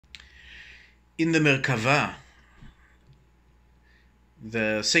In the Merkava,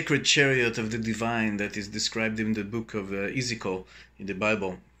 the sacred chariot of the divine that is described in the book of Ezekiel in the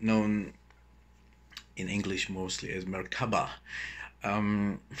Bible, known in English mostly as Merkava.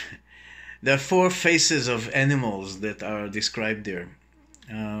 There are four faces of animals that are described there,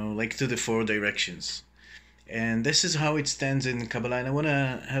 like to the four directions. And this is how it stands in Kabbalah. And I want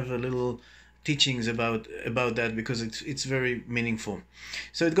to have a little teachings about that because it's very meaningful.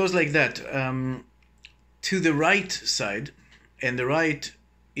 So it goes like that. To the right side, and the right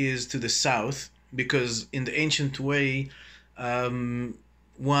is to the south, because in the ancient way, one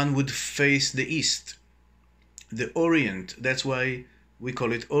would face the east, the Orient. That's why we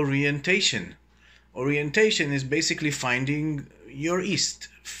call it orientation. Orientation is basically finding your east,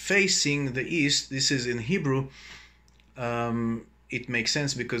 facing the east. This is in Hebrew. It makes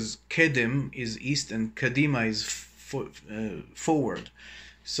sense because Kedem is east and Kadima is forward.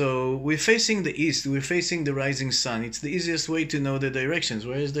 So we're facing the east, we're facing the rising sun. It's the easiest way to know the directions.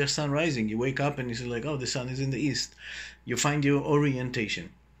 Where is the sun rising? You wake up and you say like, oh, the sun is in the east. You find your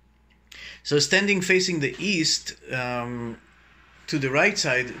orientation. So standing facing the east, to the right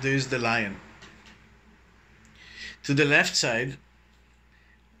side, there is the lion. To the left side,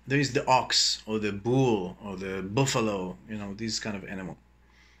 there is the ox or the bull or the buffalo, this kind of animal,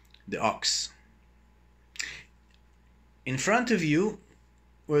 the ox. In front of you,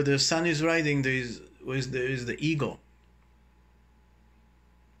 where the sun is riding, there is the eagle.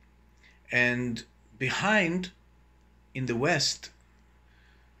 And behind, in the west,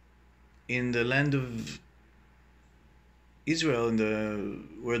 in the land of Israel,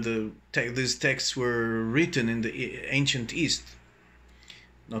 where these texts were written in the ancient East,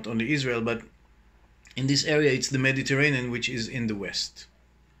 not only Israel, but in this area, it's the Mediterranean, which is in the west.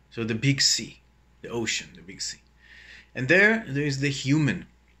 So the big sea, the ocean, the big sea. And there is the human,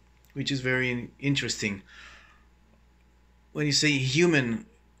 which is very interesting. When you say human,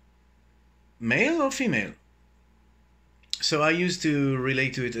 male or female? So I used to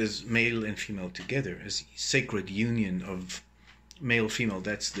relate to it as male and female together, as sacred union of male, female.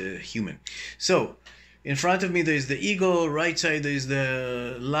 That's the human. So in front of me there is the eagle, right side there is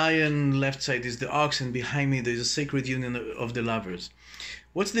the lion, left side is the ox, and behind me there is a sacred union of the lovers.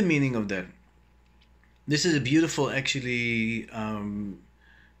 What's the meaning of that? This is a beautiful, actually,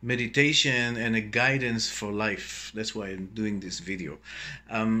 meditation and a guidance for life. That's why I'm doing this video.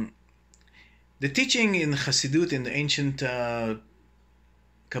 The teaching in Chassidut, in the ancient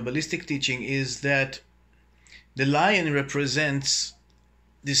Kabbalistic teaching, is that the lion represents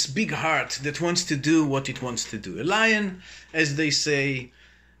this big heart that wants to do what it wants to do. A lion, as they say,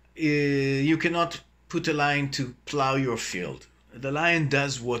 you cannot put a lion to plow your field. The lion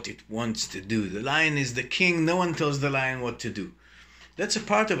does what it wants to do. The lion is the king. No one tells the lion what to do. That's a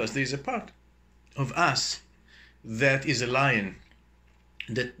part of us. There's a part of us that is a lion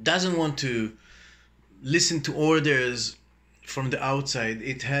that doesn't want to listen to orders from the outside.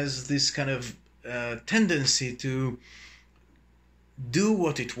 It has this kind of tendency to do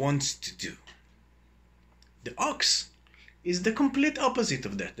what it wants to do. The ox is the complete opposite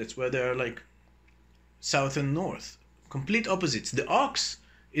of that. That's why they are like south and north. Complete opposites. The ox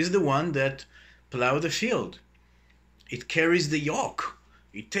is the one that plows the field. It carries the yoke.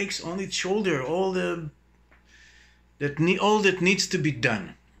 It takes on its shoulder all that needs to be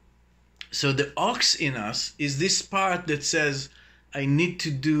done. So the ox in us is this part that says, I need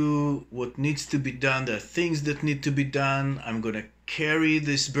to do what needs to be done. There are things that need to be done. I'm going to carry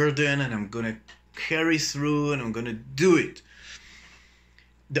this burden and I'm going to carry through and I'm going to do it.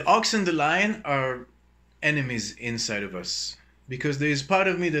 The ox and the lion are enemies inside of us, because there is part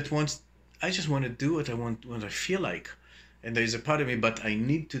of me that I just want to do what I want, what I feel like. And there is a part of me, but I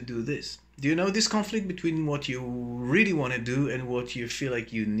need to do this. Do you know this conflict between what you really want to do and what you feel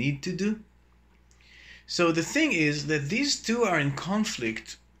like you need to do? So the thing is that these two are in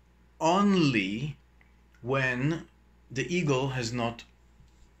conflict only when the eagle has not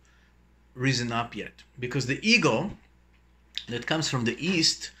risen up yet. Because the eagle that comes from the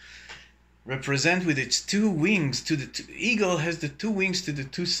east represent with its two wings to the eagle has the two wings to the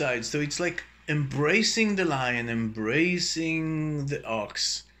two sides. So it's like embracing the lion, embracing the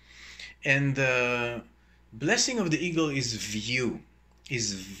ox. And the blessing of the eagle is view,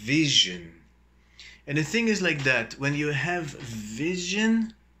 is vision. And the thing is like that, when you have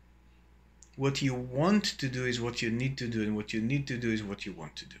vision, what you want to do is what you need to do, and what you need to do is what you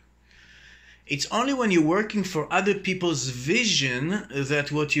want to do. It's only when you're working for other people's vision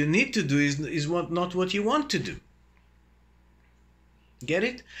that what you need to do is not what you want to do. Get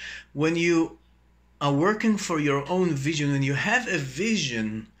it? When you are working for your own vision, when you have a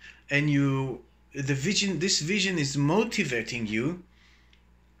vision and you this vision is motivating you,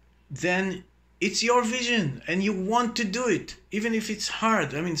 then it's your vision and you want to do it, even if it's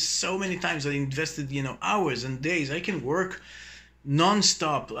hard. I mean, so many times I invested, hours and days. I can work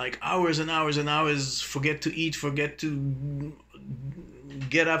non-stop, like hours and hours and hours, forget to eat, forget to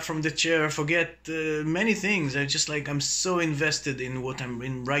get up from the chair, forget many things. I'm so invested in what I'm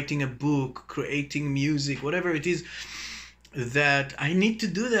in, writing a book, creating music, whatever it is, that I need to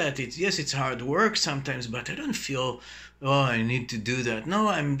do that. It's hard work sometimes, but I don't feel, oh, I need to do that. No,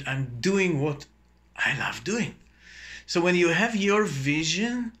 I'm doing what I love doing. So when you have your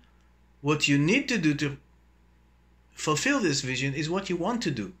vision, what you need to do to fulfill this vision is what you want to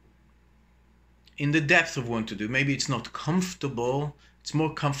do, in the depth of want to do. Maybe it's not comfortable. It's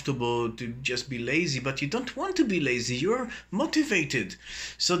more comfortable to just be lazy, but you don't want to be lazy. You're motivated.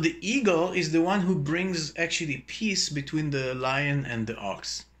 So the eagle is the one who brings actually peace between the lion and the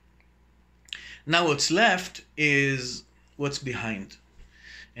ox. Now what's left is what's behind.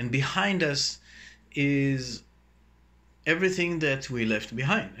 And behind us is everything that we left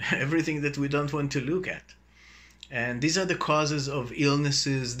behind, everything that we don't want to look at. And these are the causes of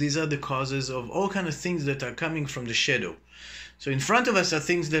illnesses. These are the causes of all kinds of things that are coming from the shadow. So in front of us are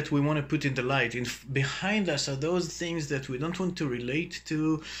things that we want to put in the light. Behind us are those things that we don't want to relate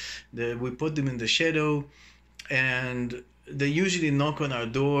to. We put them in the shadow. And they usually knock on our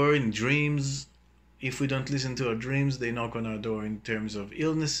door in dreams. If we don't listen to our dreams, they knock on our door in terms of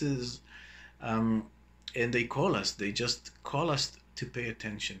illnesses. And they call us. They just call us to pay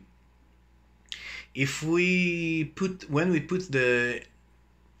attention. When we put the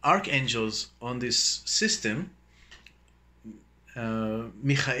archangels on this system,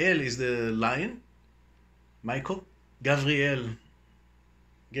 Michael is the lion, Michael. Gabriel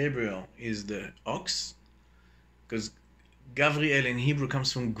is the ox, because Gabriel in Hebrew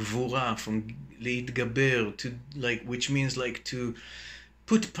comes from gvura, from להתגבר, which means to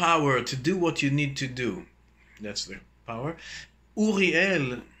put power, to do what you need to do. That's the power.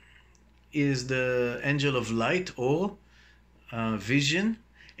 Uriel is the angel of light or vision,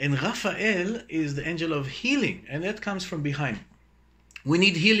 and Raphael is the angel of healing, and that comes from behind. We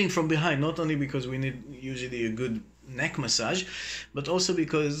need healing from behind, not only because we need usually a good neck massage, but also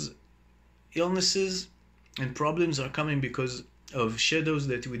because illnesses and problems are coming because of shadows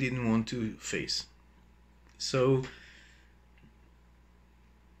that we didn't want to face. So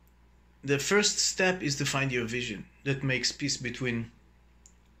the first step is to find your vision that makes peace between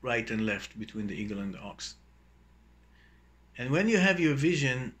right and left, between the eagle and the ox. And when you have your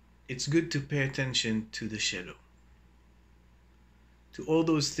vision, it's good to pay attention to the shadow, to all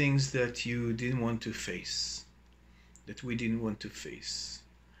those things that you didn't want to face, that we didn't want to face.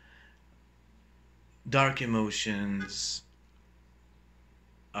 Dark emotions,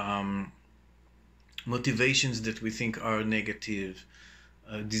 motivations that we think are negative,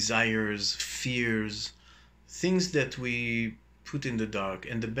 desires, fears, things that we put in the dark.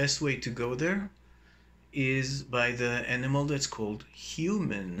 And the best way to go there is by the animal that's called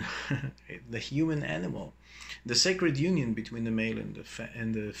human, the human animal, the sacred union between the male and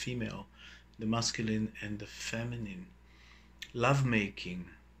the female, the masculine and the feminine. Lovemaking,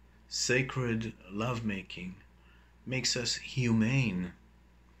 sacred lovemaking, makes us humane.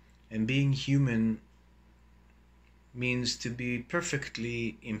 And being human means to be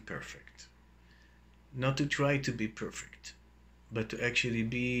perfectly imperfect. Not to try to be perfect, but to actually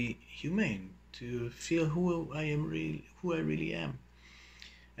be humane, to feel who I really am.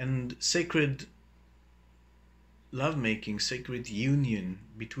 And sacred lovemaking, sacred union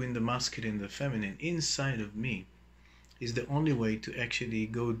between the masculine and the feminine inside of me is the only way to actually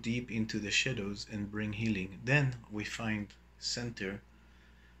go deep into the shadows and bring healing. Then we find center,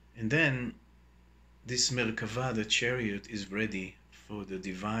 and then this Merkava, the chariot, is ready for the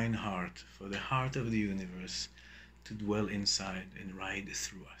divine heart, for the heart of the universe to dwell inside and ride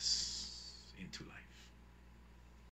through us into life.